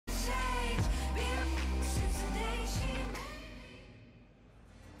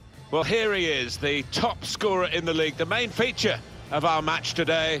Well, here he is, the top scorer in the league, the main feature of our match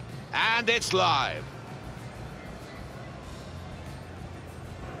today, and it's live.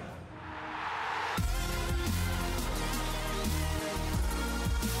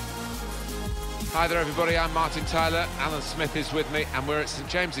 Hi there everybody, I'm Martin Tyler, Alan Smith is with me, and we're at St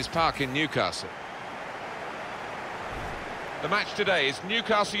James's Park in Newcastle. The match today is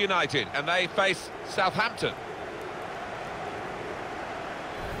Newcastle United, and they face Southampton.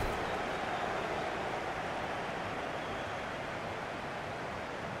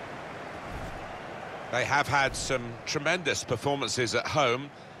 They have had some tremendous performances at home.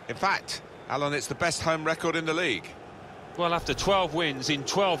 In fact, Alan, it's the best home record in the league. Well, after 12 wins in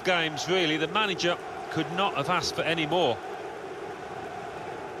 12 games, really, the manager could not have asked for any more.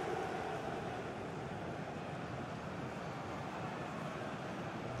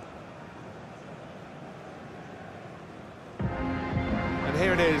 And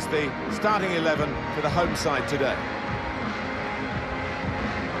here it is, the starting 11 for the home side today.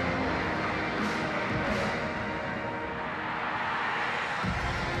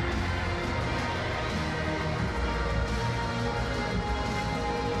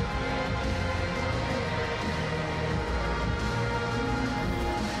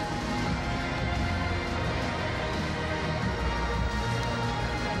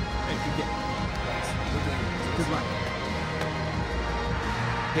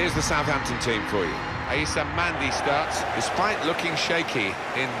 Here's the Southampton team for you. Asa Mandy starts, despite looking shaky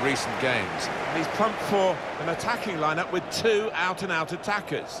in recent games. He's pumped for an attacking lineup with two out-and-out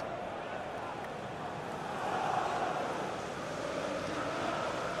attackers.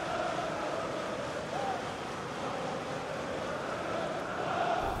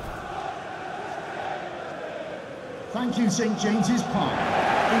 Thank you, St James's Park.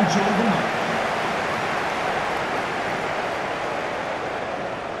 Enjoy the match.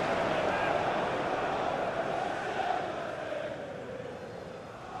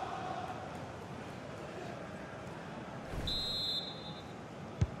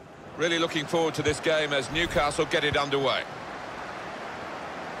 Really looking forward to this game as Newcastle get it underway.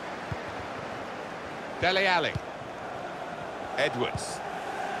 Dele Alli. Edwards.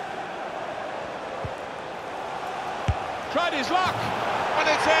 Tried his luck, and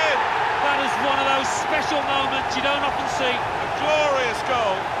it's in! That is one of those special moments you don't often see. A glorious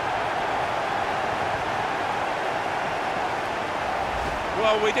goal.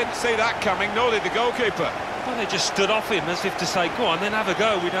 Well, we didn't see that coming, nor did the goalkeeper. Well, they just stood off him as if to say, go on, then have a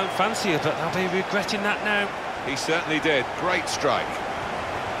go, we don't fancy it, but they'll be regretting that now. He certainly did. Great strike.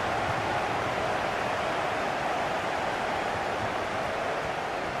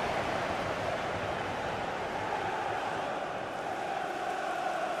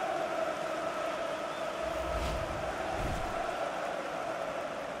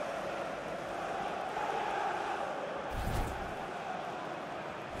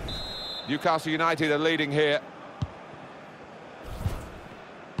 Newcastle United are leading here.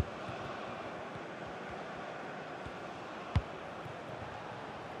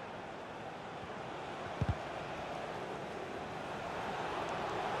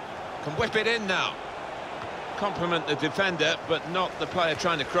 Can whip it in now. Compliment the defender, but not the player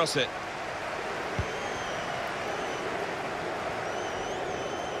trying to cross it.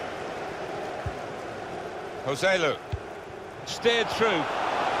 Joselu. Steered through.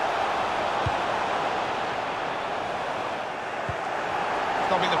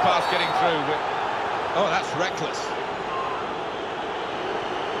 Stopping the pass getting through. Oh, that's reckless.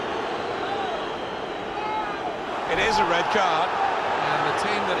 It is a red card, and the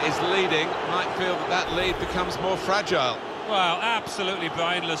team that is leading might feel that that lead becomes more fragile. Well, absolutely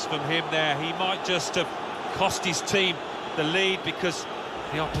brainless from him there. He might just have cost his team the lead because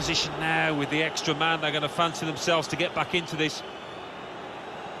the opposition now, with the extra man, they're going to fancy themselves to get back into this.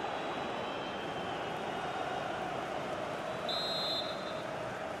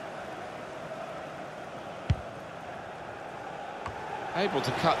 Able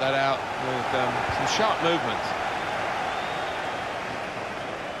to cut that out with some sharp movement.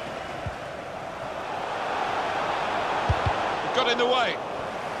 Got in the way.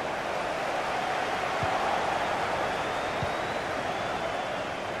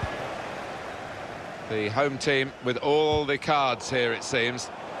 The home team with all the cards here, it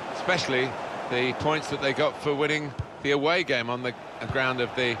seems, especially the points that they got for winning the away game on the ground of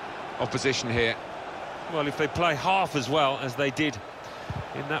the opposition here. Well, if they play half as well as they did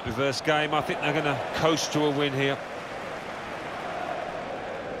in that reverse game, I think they're going to coast to a win here.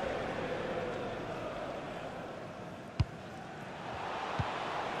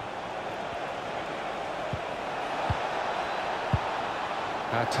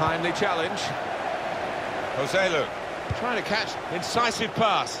 A timely challenge. Joselu trying to catch, incisive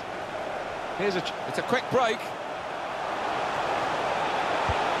pass. It's a quick break.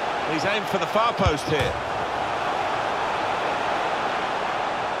 He's aimed for the far post here.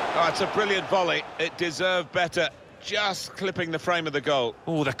 Oh, it's a brilliant volley. It deserved better. Just clipping the frame of the goal.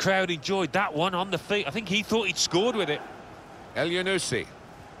 Oh, the crowd enjoyed that one on the feet. I think he thought he'd scored with it. El Yunusi.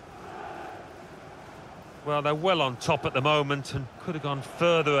 Well, they're well on top at the moment and could have gone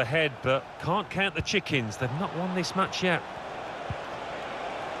further ahead, but can't count the chickens. They've not won this match yet.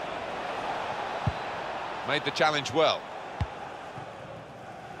 Made the challenge well.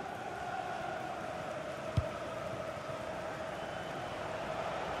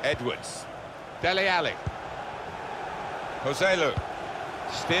 Edwards. Dele Alli. Joselu.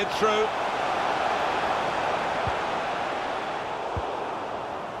 Steered through.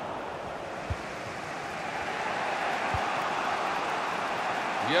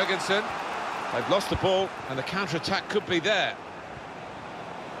 Jurgensen. They've lost the ball and the counter-attack could be there.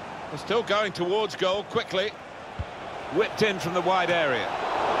 They're still going towards goal quickly. Whipped in from the wide area.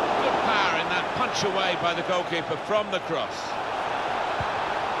 Good power in that punch away by the goalkeeper from the cross.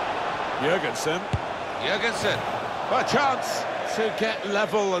 Jurgensen. Well, a chance to get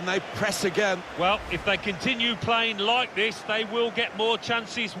level and they press again. Well, if they continue playing like this, they will get more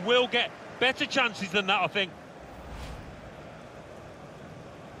chances, will get better chances than that, I think.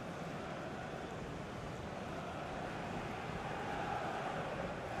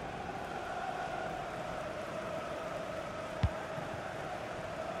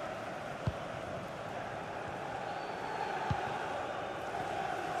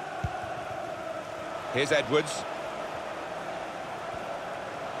 Here's Edwards.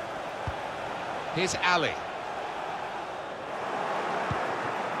 Here's Ali.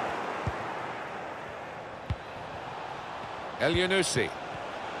 El Yunusi.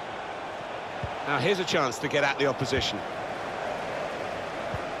 Now here's a chance to get at the opposition.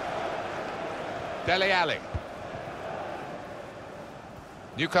 Dele Alli.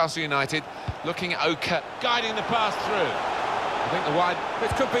 Newcastle United looking at Oka, guiding the pass through. I think the wide,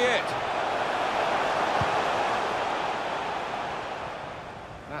 this could be it.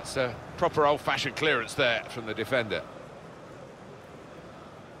 That's a proper old-fashioned clearance there from the defender.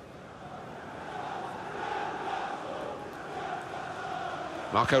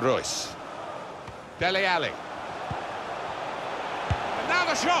 Marco Reus. Dele Alli. And now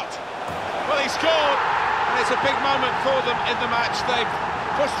the shot! Well, he scored, and it's a big moment for them in the match. They've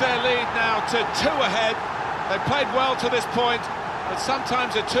pushed their lead now to 2 ahead. They've played well to this point, but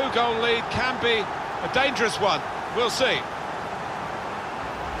sometimes a 2-goal lead can be a dangerous one. We'll see.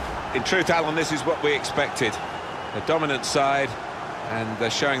 In truth, Alan, this is what we expected. The dominant side, and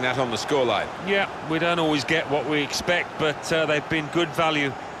they're showing that on the scoreline. Yeah, we don't always get what we expect, but they've been good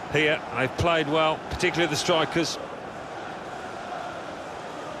value here. They've played well, particularly the strikers.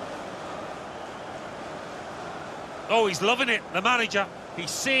 Oh, he's loving it, the manager. He's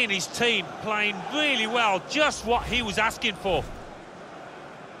seeing his team playing really well, just what he was asking for.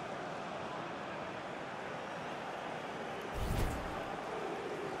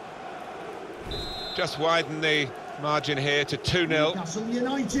 Just widen the margin here to 2-0. Newcastle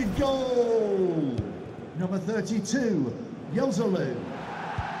United goal! Number 32, Joselu.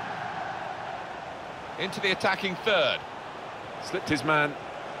 Into the attacking third. Slipped his man.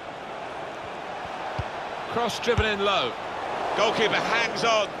 Cross driven in low. Goalkeeper hangs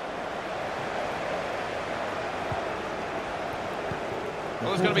on. Well,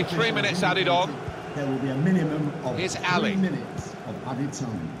 there's going to be 3 minutes added on. There will be a minimum of Here's 3 Ali. minutes of added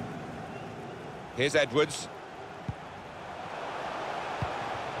time. Here's Edwards.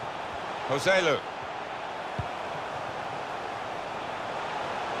 Joselu.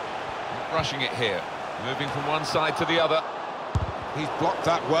 Not rushing it here. Moving from one side to the other. He's blocked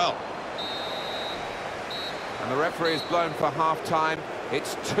that well. And the referee is blown for half-time.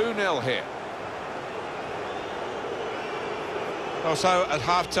 It's 2-0 here. Also, at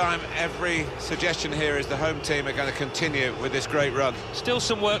half-time, every suggestion here is the home team are going to continue with this great run. Still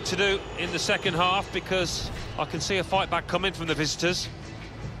some work to do in the second half because I can see a fight back coming from the visitors.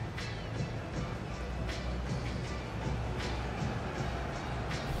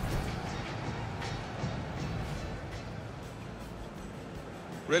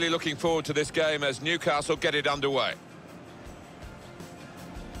 Really looking forward to this game as Newcastle get it underway.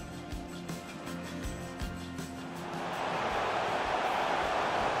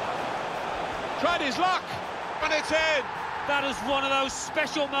 Tried his luck, and it's in. That is one of those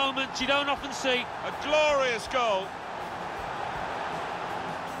special moments you don't often see. A glorious goal.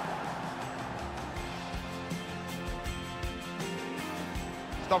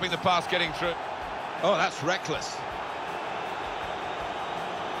 Stopping the pass getting through. Oh, that's reckless.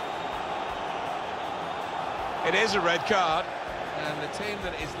 It is a red card. And the team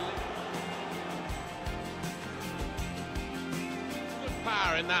that is... Good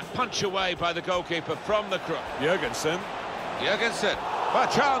power in that punch away by the goalkeeper from the crook. Jurgensen. A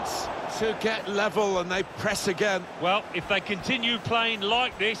chance to get level, and they press again. Well, if they continue playing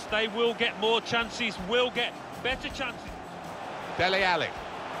like this, they will get more chances, will get better chances. Dele Alli.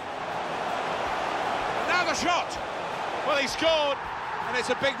 Now the shot! Well, he scored, and it's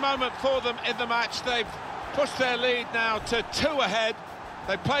a big moment for them in the match. They've pushed their lead now to 2 ahead.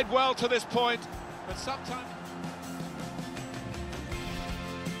 They played well to this point, but sometimes...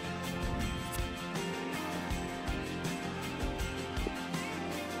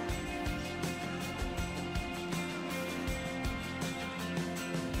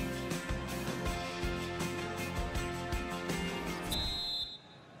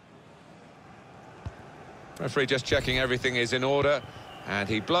 Referee just checking everything is in order, and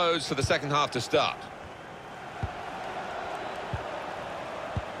he blows for the second half to start.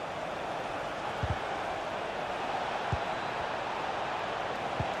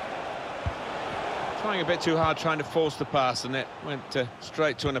 Trying a bit too hard, trying to force the pass, and it went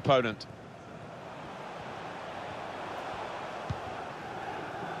straight to an opponent.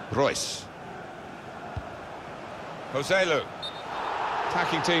 Royce. Joselu.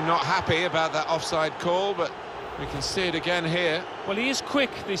 Attacking team not happy about that offside call, but we can see it again here. Well, he is quick,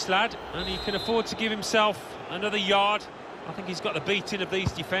 this lad, and he can afford to give himself another yard. I think he's got the beating of these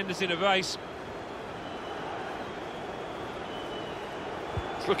defenders in a race.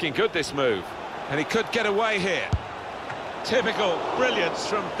 It's looking good, this move, and he could get away here. Typical brilliance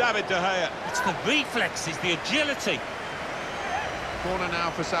from David De Gea. It's the reflexes, the agility. Corner now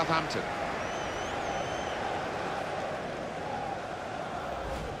for Southampton.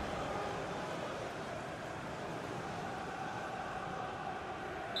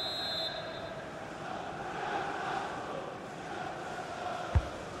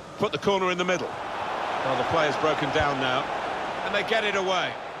 Put the corner in the middle. Well, the player's broken down now, and they get it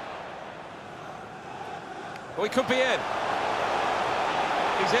away. Oh, he could be in.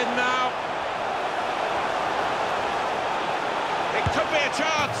 He's in now. It could be a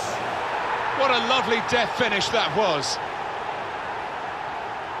chance. What a lovely death finish that was.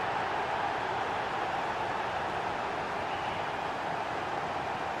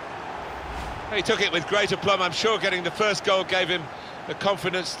 He took it with great aplomb. I'm sure getting the first goal gave him the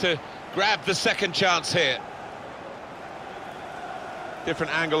confidence to grab the second chance here.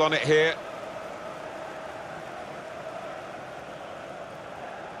 Different angle on it here.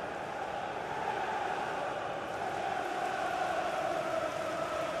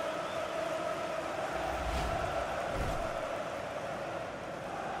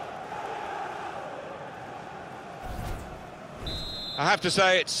 I have to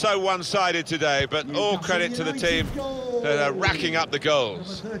say, it's so one-sided today, but all credit to the team that are racking up the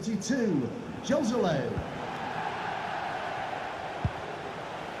goals. Number 32, Joselu.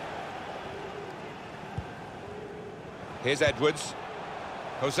 Here's Edwards.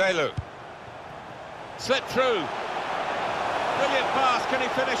 Joselu. Slipped through. Brilliant pass, can he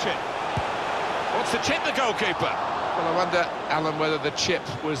finish it? Wants to chip the goalkeeper. Well, I wonder, Alan, whether the chip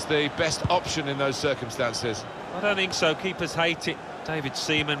was the best option in those circumstances. I don't think so. Keepers hate it. David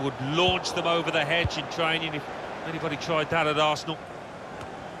Seaman would launch them over the hedge in training if anybody tried that at Arsenal.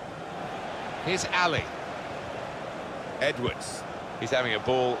 Here's Ali. Edwards. He's having a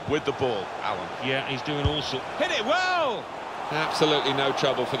ball with the ball, Alan. Yeah, he's doing all sorts. Hit it well! Absolutely no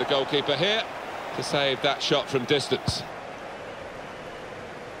trouble for the goalkeeper here to save that shot from distance.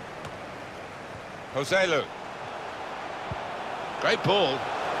 Joselu. Great ball.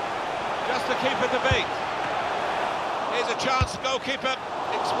 Just the keeper to beat. Here's a chance, goalkeeper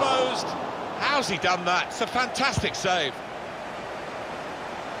exposed. How's he done that? It's a fantastic save.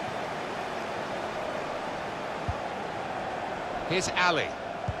 Here's Ali.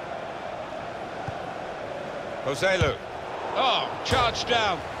 Joselu. Oh, charged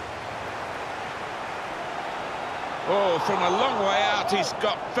down. Oh, from a long way out, he's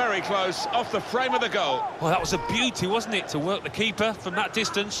got very close, off the frame of the goal. Well, that was a beauty, wasn't it, to work the keeper from that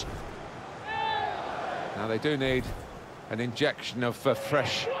distance? Now they do need an injection of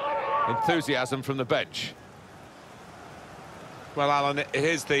fresh enthusiasm from the bench. Well, Alan,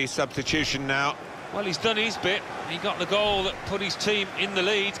 here's the substitution now. Well, he's done his bit. He got the goal that put his team in the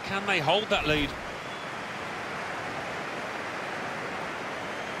lead. Can they hold that lead?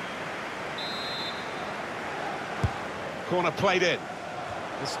 Corner played in.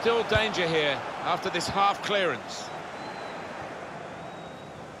 There's still danger here after this half clearance.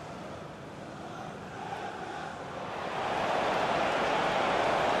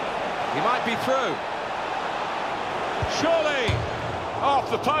 might be through. Surely!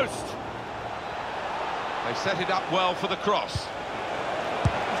 Off the post. They've set it up well for the cross.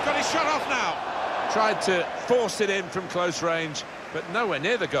 He's got his shot off now. Tried to force it in from close range, but nowhere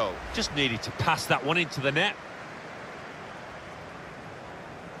near the goal. Just needed to pass that one into the net.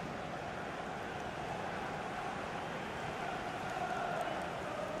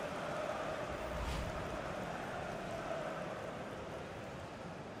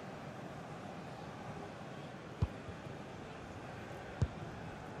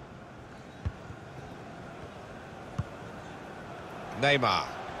 Neymar.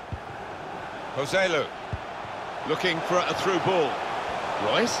 Joselu looking for a through ball.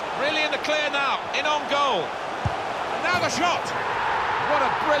 Royce really in the clear now, in on goal. Now the shot. What a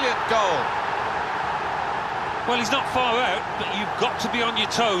brilliant goal. Well, he's not far out, but you've got to be on your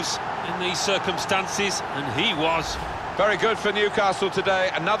toes in these circumstances, and he was. Very good for Newcastle today.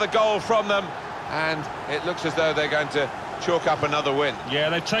 Another goal from them, and it looks as though they're going to chalk up another win.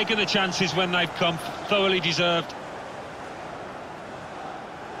 Yeah, they've taken the chances when they've come, thoroughly deserved.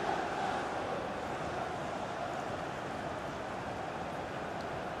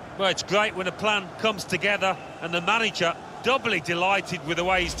 Well, it's great when a plan comes together and the manager doubly delighted with the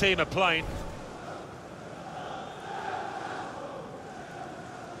way his team are playing.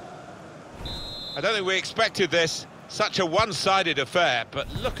 I don't think we expected this, such a one-sided affair,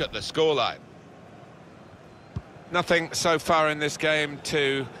 but look at the scoreline. Nothing so far in this game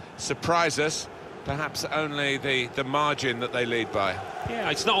to surprise us, perhaps only the margin that they lead by. Yeah,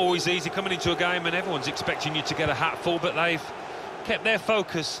 it's not always easy coming into a game and everyone's expecting you to get a hatful, but they've kept their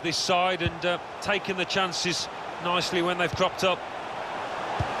focus this side and taken the chances nicely when they've cropped up.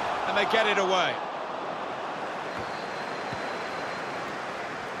 And they get it away.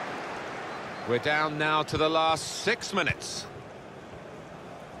 We're down now to the last 6 minutes.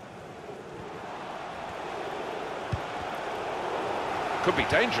 Could be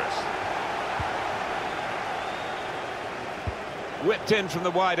dangerous. Whipped in from the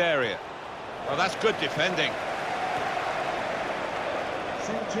wide area. Well, that's good defending.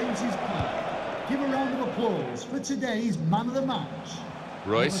 St James's Park. Give a round of applause for today's man of the match.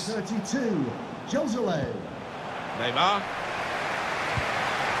 Royce. Number 32, Joselu. Neymar.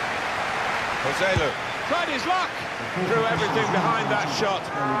 Joselu. Tried his luck. Threw everything behind that shot.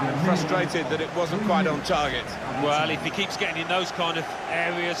 And frustrated that it wasn't quite on target. Well, if he keeps getting in those kind of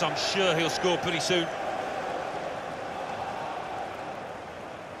areas, I'm sure he'll score pretty soon.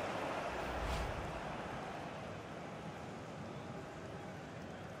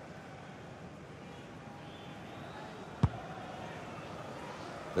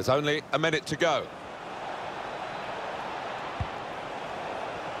 There's only a minute to go.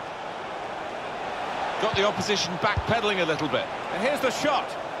 Got the opposition backpedaling a little bit. And here's the shot.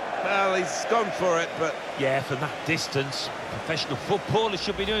 Well, he's gone for it, but... Yeah, from that distance, professional footballers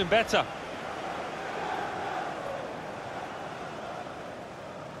should be doing better.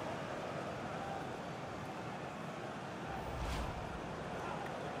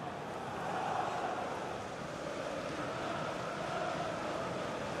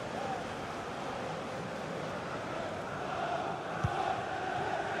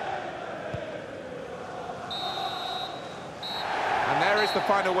 The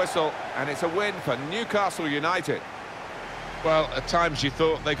final whistle, and it's a win for Newcastle United. Well, at times you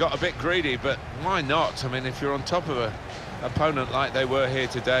thought they got a bit greedy, but why not? I mean, if you're on top of an opponent like they were here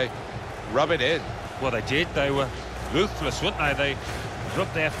today, rub it in. Well, they did. They were ruthless, weren't they? They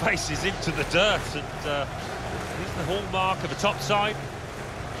rubbed their faces into the dirt, and here's the hallmark of a top side.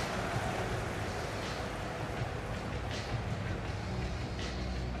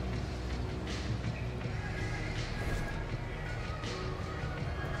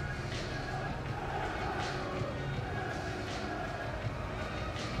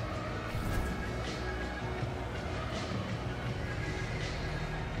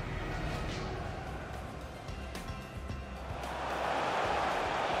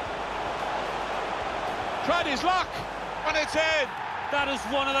 Tried his luck, and it's in. That is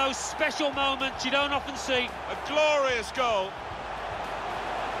one of those special moments you don't often see. A glorious goal.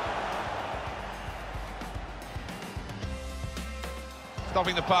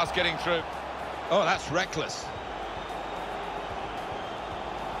 Stopping the pass getting through. Oh, that's reckless.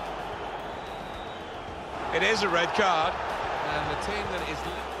 It is a red card. And the team that is...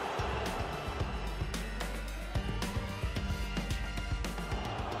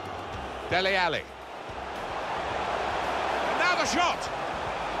 Dele Alli. The shot.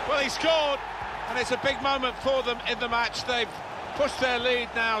 Well, he scored, and it's a big moment for them in the match. They've pushed their lead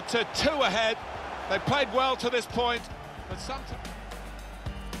now to 2 ahead. They've played well to this point, but sometimes...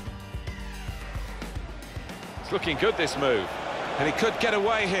 It's looking good, this move. And he could get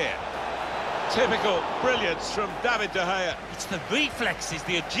away here. Typical brilliance from David De Gea. It's the reflexes,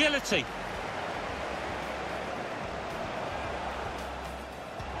 the agility. It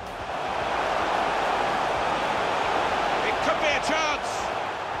could be a chance.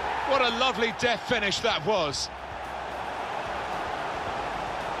 What a lovely death finish that was.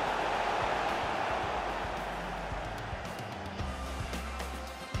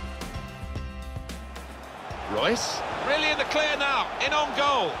 Royce, really in the clear now, in on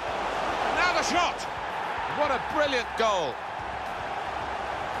goal. Now the shot. What a brilliant goal.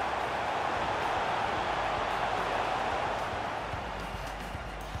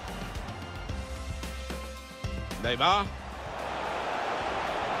 Neymar.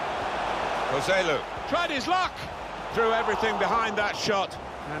 Joselu tried his luck. Threw everything behind that shot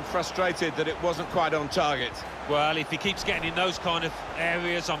and frustrated that it wasn't quite on target. Well, if he keeps getting in those kind of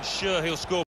areas, I'm sure he'll score.